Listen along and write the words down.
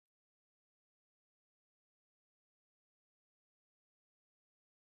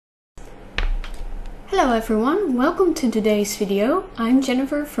Hello everyone, welcome to today's video. I'm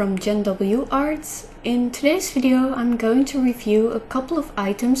Jennifer from GenW Arts. In today's video I'm going to review a couple of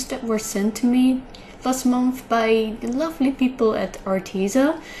items that were sent to me last month by the lovely people at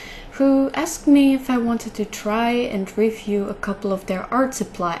Arteza, who asked me if I wanted to try and review a couple of their art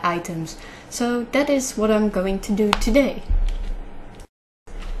supply items. So that is what I'm going to do today.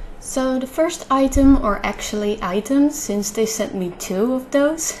 So the first item, or actually items, since they sent me two of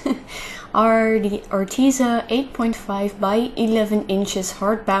those, are the Arteza 8.5 by 11 inches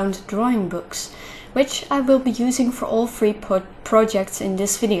hardbound drawing books, which I will be using for all three projects in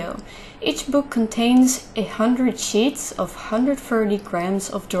this video. Each book contains 100 sheets of 130 grams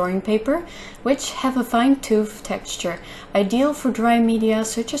of drawing paper, which have a fine-tooth texture, ideal for dry media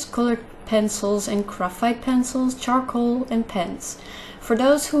such as colored pencils and graphite pencils, charcoal and pens. For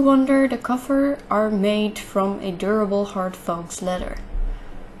those who wonder, the cover are made from a durable hard fox leather.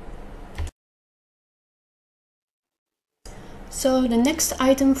 So the next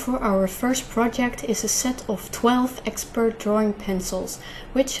item for our first project is a set of 12 expert drawing pencils,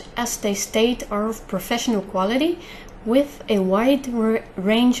 which, as they state, are of professional quality, with a wide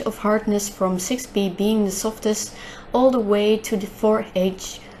range of hardness from 6B being the softest all the way to the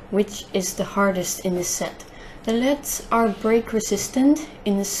 4H, which is the hardest in this set. The leads are break resistant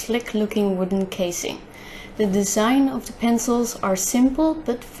in a slick looking wooden casing. The design of the pencils are simple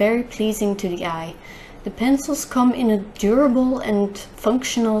but very pleasing to the eye. The pencils come in a durable and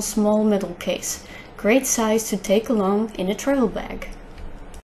functional small metal case, great size to take along in a travel bag.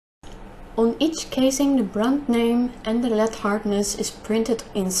 On each casing the brand name and the lead hardness is printed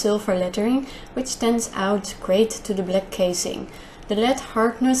in silver lettering, which stands out great to the black casing. The lead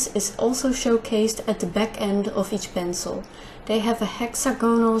hardness is also showcased at the back end of each pencil. They have a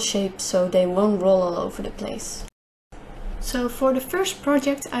hexagonal shape so they won't roll all over the place. So for the first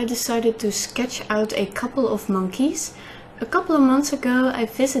project I decided to sketch out a couple of monkeys. A couple of months ago I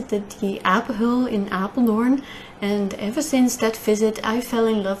visited the Apenhul in Apeldoorn, and ever since that visit I fell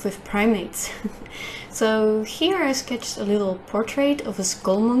in love with primates. So here I sketched a little portrait of a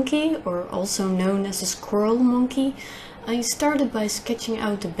skull monkey, or also known as a squirrel monkey. I started by sketching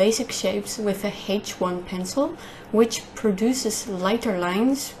out the basic shapes with a H1 pencil, which produces lighter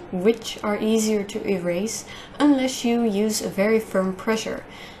lines, which are easier to erase unless you use a very firm pressure.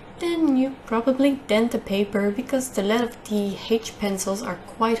 Then you probably dent the paper because the lead of the H pencils are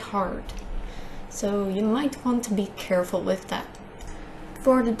quite hard. So you might want to be careful with that.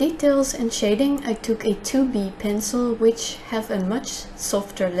 For the details and shading I took a 2B pencil, which have a much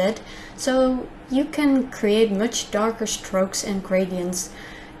softer lead, so you can create much darker strokes and gradients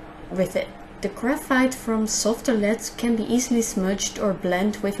with it. The graphite from softer leads can be easily smudged or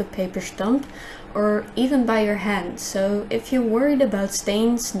blended with a paper stump or even by your hand, so if you're worried about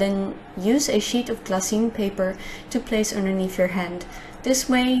stains, then use a sheet of glassine paper to place underneath your hand. This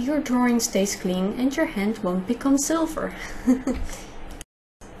way your drawing stays clean and your hand won't become silver.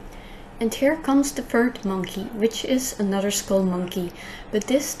 And here comes the third monkey, which is another skull monkey, but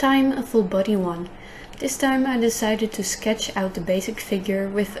this time a full body one. This time I decided to sketch out the basic figure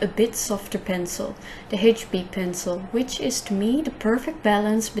with a bit softer pencil, the HB pencil, which is to me the perfect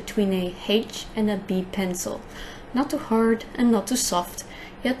balance between a H and a B pencil. Not too hard and not too soft,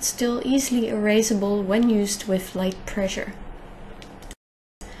 yet still easily erasable when used with light pressure.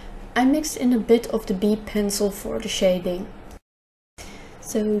 I mixed in a bit of the B pencil for the shading.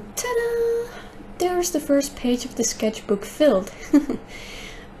 So, ta-da! There's the first page of the sketchbook filled.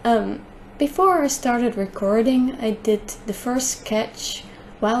 Before I started recording, I did the first sketch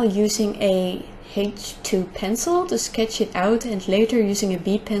while using a H2 pencil to sketch it out, and later using a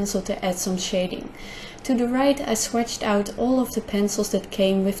B pencil to add some shading. To the right I swatched out all of the pencils that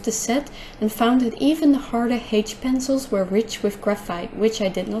came with the set and found that even the harder H pencils were rich with graphite, which I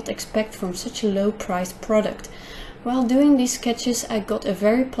did not expect from such a low priced product. While doing these sketches I got a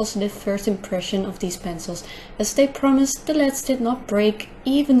very positive first impression of these pencils. As they promised, the leads did not break,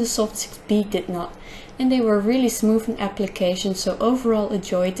 even the soft 6B did not, and they were really smooth in application, so overall a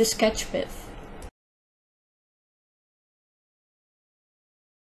joy to sketch with.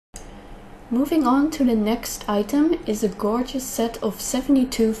 Moving on to the next item is a gorgeous set of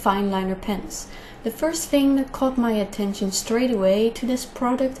 72 fine liner pens. The first thing that caught my attention straight away to this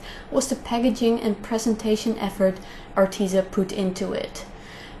product was the packaging and presentation effort Arteza put into it.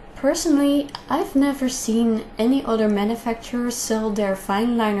 Personally, I've never seen any other manufacturer sell their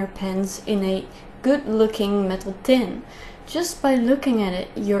fine liner pens in a good looking metal tin. Just by looking at it,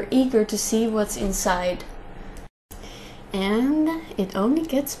 you're eager to see what's inside. And it only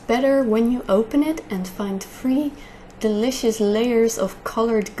gets better when you open it and find 3 delicious layers of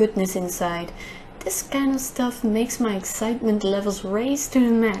colored goodness inside. this kind of stuff makes my excitement levels raise to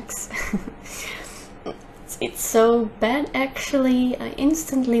the max. It's so bad actually, I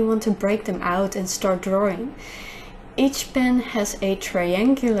instantly want to break them out and start drawing. Each pen has a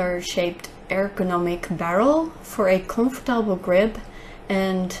triangular shaped ergonomic barrel for a comfortable grip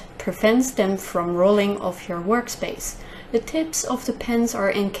and prevents them from rolling off your workspace. The tips of the pens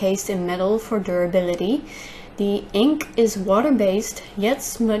are encased in metal for durability. The ink is water-based yet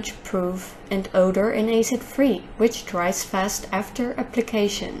smudge-proof and odor and acid-free, which dries fast after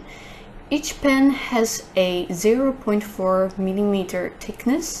application. Each pen has a 0.4 mm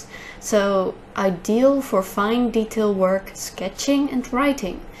thickness, so ideal for fine detail work, sketching and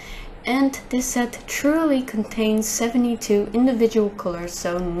writing. And this set truly contains 72 individual colors,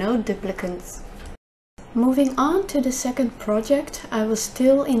 so no duplicates. Moving on to the second project, I was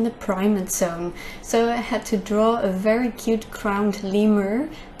still in the primate zone, so I had to draw a very cute crowned lemur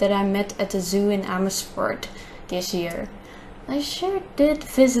that I met at the zoo in Amersfoort this year. I sure did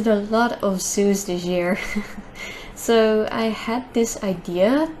visit a lot of zoos this year. So I had this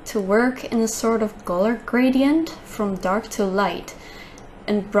idea to work in a sort of color gradient from dark to light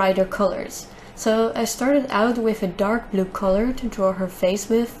and brighter colors. So I started out with a dark blue color to draw her face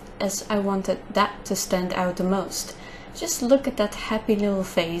with, as I wanted that to stand out the most. Just look at that happy little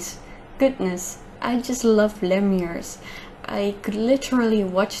face. Goodness, I just love lemurs. I could literally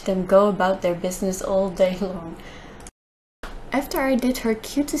watch them go about their business all day long. After I did her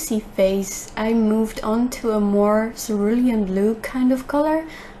cutesy face, I moved on to a more cerulean blue kind of color.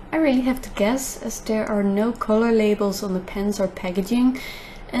 I really have to guess, as there are no color labels on the pens or packaging,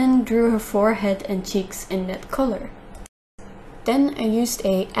 and drew her forehead and cheeks in that color. Then I used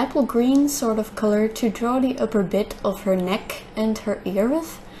a apple green sort of color to draw the upper bit of her neck and her ear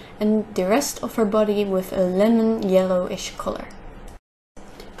with, and the rest of her body with a lemon yellowish color.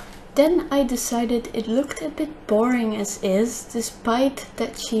 Then I decided it looked a bit boring as is, despite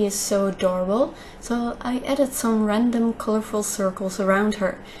that she is so adorable, so I added some random colorful circles around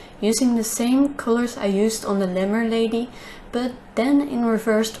her, using the same colors I used on the lemur lady, but then in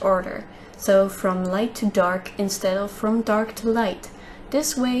reversed order. So from light to dark instead of from dark to light.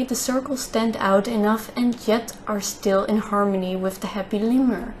 This way the circles stand out enough and yet are still in harmony with the happy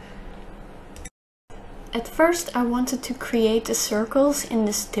lemur. At first I wanted to create the circles in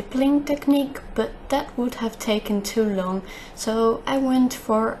the stippling technique, but that would have taken too long, so I went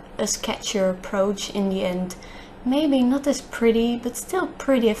for a sketchier approach in the end. Maybe not as pretty, but still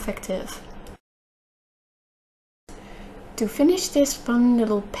pretty effective. To finish this fun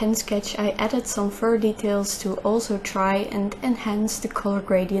little pen sketch, I added some fur details to also try and enhance the color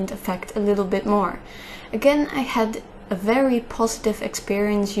gradient effect a little bit more. Again, I had a very positive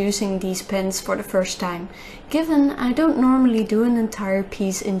experience using these pens for the first time, given I don't normally do an entire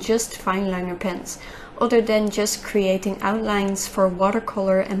piece in just fineliner pens, other than just creating outlines for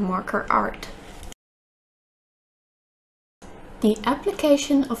watercolor and marker art. The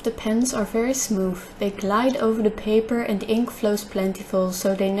application of the pens are very smooth, they glide over the paper and ink flows plentiful,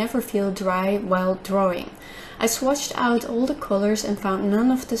 so they never feel dry while drawing. I swatched out all the colors and found none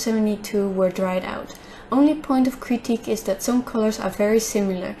of the 72 were dried out. Only point of critique is that some colors are very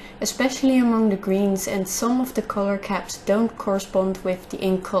similar, especially among the greens, and some of the color caps don't correspond with the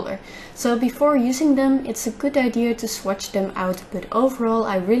ink color. So before using them, it's a good idea to swatch them out, but overall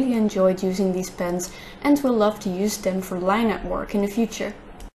I really enjoyed using these pens and will love to use them for line art work in the future.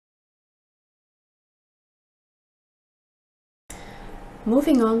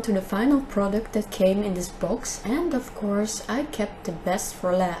 Moving on to the final product that came in this box, and of course I kept the best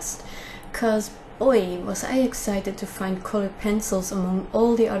for last, cause boy, was I excited to find colored pencils among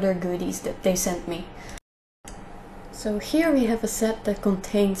all the other goodies that they sent me. So here we have a set that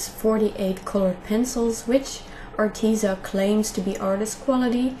contains 48 colored pencils, which Arteza claims to be artist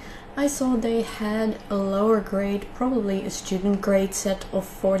quality. I saw they had a lower grade, probably a student grade set of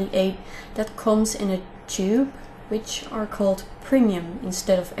 48 that comes in a tube, which are called premium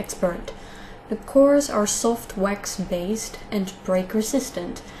instead of expert. The cores are soft wax based and break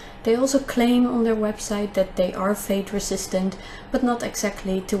resistant. They also claim on their website that they are fade resistant, but not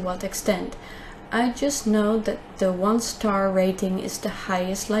exactly to what extent. I just know that the 1-star rating is the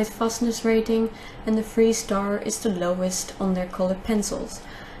highest light fastness rating and the 3-star is the lowest on their colored pencils.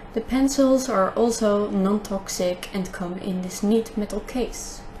 The pencils are also non-toxic and come in this neat metal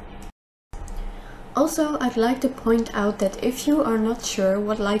case. Also, I'd like to point out that if you are not sure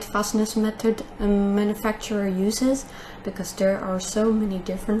what light fastness method a manufacturer uses, because there are so many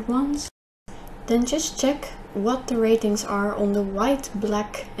different ones, then just check what the ratings are on the white,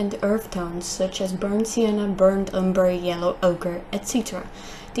 black and earth tones such as burnt sienna, burnt umber, yellow ochre, etc.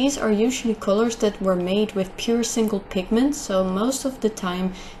 These are usually colors that were made with pure single pigment, so most of the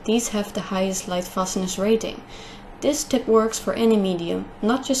time these have the highest light fastness rating. This tip works for any medium,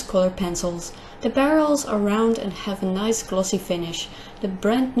 not just color pencils. The barrels are round and have a nice glossy finish. The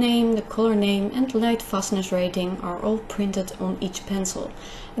brand name, the color name and light fastness rating are all printed on each pencil.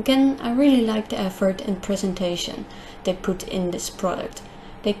 Again, I really like the effort and presentation they put in this product.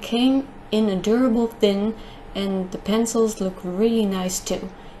 They came in a durable tin and the pencils look really nice too.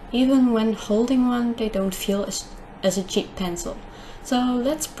 Even when holding one, they don't feel as a cheap pencil. So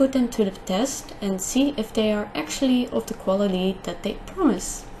let's put them to the test and see if they are actually of the quality that they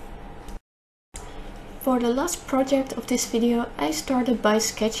promise. For the last project of this video, I started by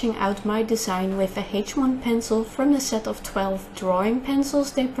sketching out my design with a H1 pencil from the set of 12 drawing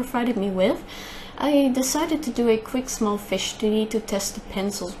pencils they provided me with. I decided to do a quick small fish study to test the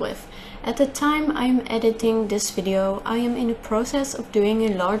pencils with. At the time I am editing this video, I am in the process of doing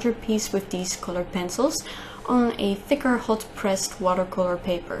a larger piece with these colored pencils on a thicker hot pressed watercolor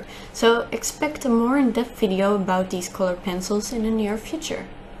paper. So expect a more in-depth video about these colored pencils in the near future.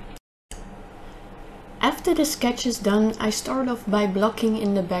 After the sketch is done, I start off by blocking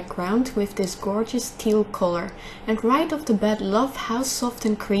in the background with this gorgeous teal color, and right off the bat love how soft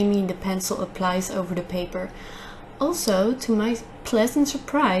and creamy the pencil applies over the paper. Also, to my pleasant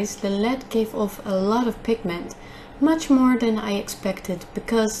surprise, the lead gave off a lot of pigment, much more than I expected,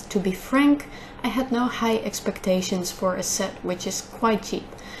 because to be frank, I had no high expectations for a set which is quite cheap.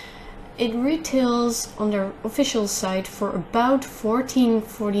 It retails on their official site for about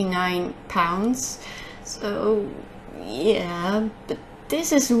 £14.49. So yeah, but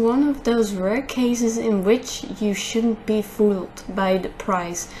this is one of those rare cases in which you shouldn't be fooled by the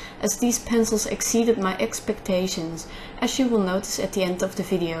price, as these pencils exceeded my expectations, as you will notice at the end of the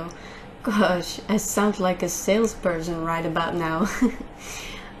video. Gosh, I sound like a salesperson right about now.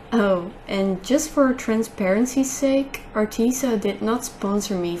 Oh, and just for transparency's sake, Arteza did not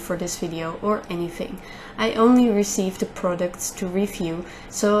sponsor me for this video or anything. I only received the products to review,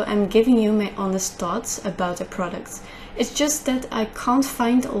 so I'm giving you my honest thoughts about the products. It's just that I can't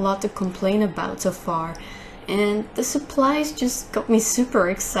find a lot to complain about so far, and the supplies just got me super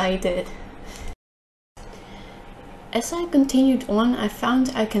excited. As I continued on, I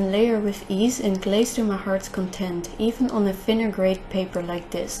found I can layer with ease and glaze to my heart's content, even on a thinner grade paper like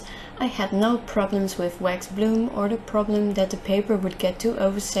this. I had no problems with wax bloom or the problem that the paper would get too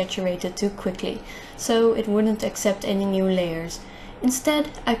oversaturated too quickly, so it wouldn't accept any new layers. Instead,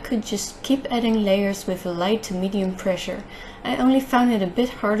 I could just keep adding layers with a light to medium pressure. I only found it a bit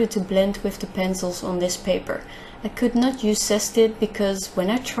harder to blend with the pencils on this paper. I could not use Zestit because when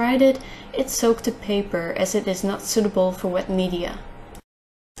I tried it, it soaked the paper as it is not suitable for wet media.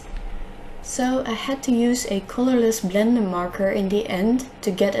 So I had to use a colorless blender marker in the end to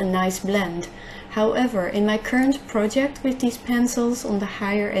get a nice blend. However, in my current project with these pencils on the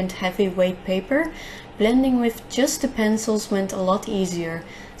higher end heavyweight paper, blending with just the pencils went a lot easier.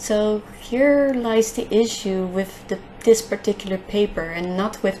 So here lies the issue with this particular paper and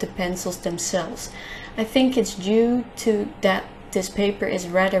not with the pencils themselves. I think it's due to that this paper is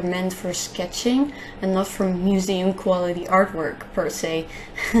rather meant for sketching and not for museum quality artwork per se.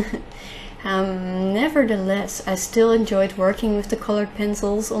 Nevertheless, I still enjoyed working with the colored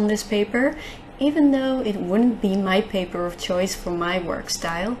pencils on this paper, even though it wouldn't be my paper of choice for my work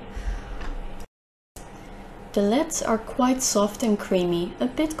style. The leads are quite soft and creamy, a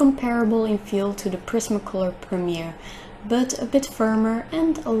bit comparable in feel to the Prismacolor Premier, but a bit firmer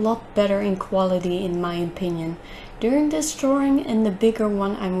and a lot better in quality in my opinion. During this drawing and the bigger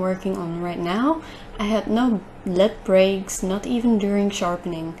one I'm working on right now, I had no lead breaks, not even during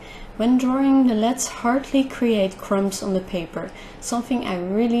sharpening. When drawing, the leads hardly create crumbs on the paper, something I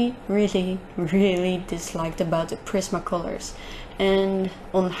really disliked about the Prismacolors. And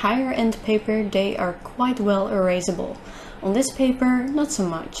on higher end paper they are quite well erasable. On this paper, not so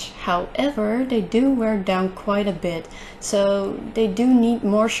much. However, they do wear down quite a bit, so they do need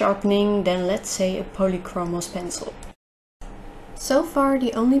more sharpening than, let's say, a polychromos pencil. So far,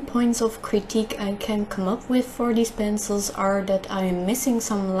 the only points of critique I can come up with for these pencils are that I am missing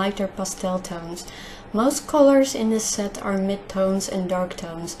some lighter pastel tones. Most colors in this set are mid-tones and dark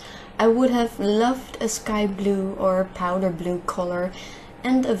tones. I would have loved a sky blue or powder blue color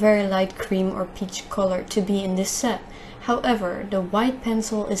and a very light cream or peach color to be in this set. However, the white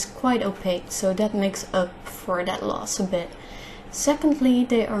pencil is quite opaque, so that makes up for that loss a bit. Secondly,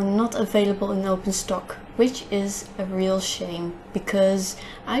 they are not available in open stock, which is a real shame, because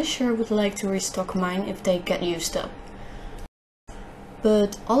I sure would like to restock mine if they get used up.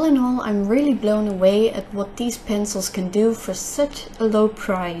 But all in all, I'm really blown away at what these pencils can do for such a low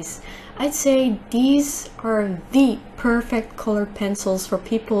price. I'd say these are the perfect colored pencils for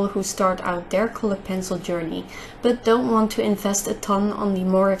people who start out their colored pencil journey, but don't want to invest a ton on the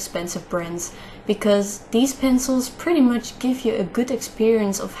more expensive brands, because these pencils pretty much give you a good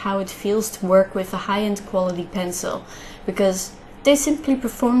experience of how it feels to work with a high-end quality pencil, because they simply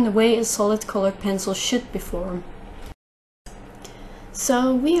perform the way a solid colored pencil should perform.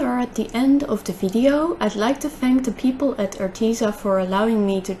 So we are at the end of the video. I'd like to thank the people at Arteza for allowing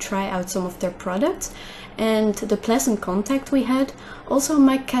me to try out some of their products and the pleasant contact we had. Also,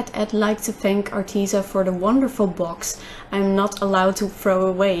 my cat Ed liked to thank Arteza for the wonderful box I'm not allowed to throw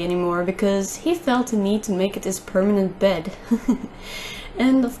away anymore because he felt the need to make it his permanent bed.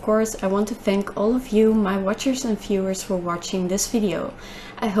 And of course, I want to thank all of you, my watchers and viewers, for watching this video.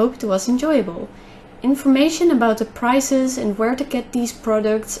 I hope it was enjoyable. Information about the prices and where to get these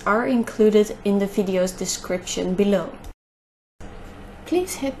products are included in the video's description below.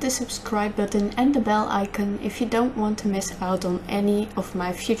 Please hit the subscribe button and the bell icon if you don't want to miss out on any of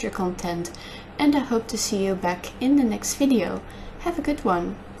my future content. And I hope to see you back in the next video. Have a good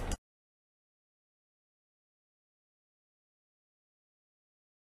one!